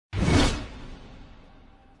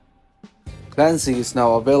Clancy is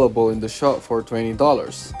now available in the shop for $20.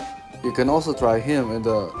 You can also try him in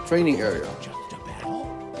the training area.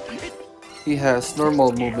 He has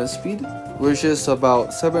normal movement speed, which is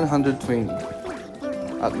about 720.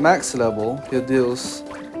 At max level, he deals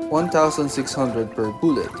 1600 per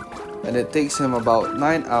bullet, and it takes him about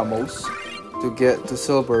 9 ammos to get to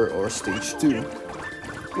silver or stage 2,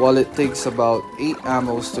 while it takes about 8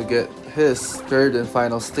 ammos to get his third and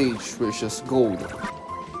final stage, which is gold.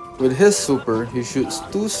 With his super, he shoots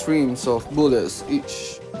 2 streams of bullets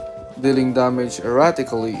each, dealing damage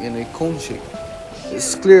erratically in a cone shape.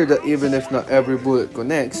 It's clear that even if not every bullet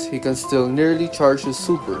connects, he can still nearly charge his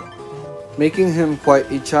super, making him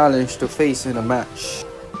quite a challenge to face in a match.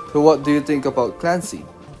 So what do you think about Clancy?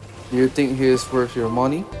 Do you think he is worth your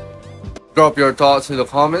money? Drop your thoughts in the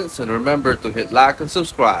comments and remember to hit like and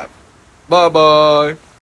subscribe. Bye bye!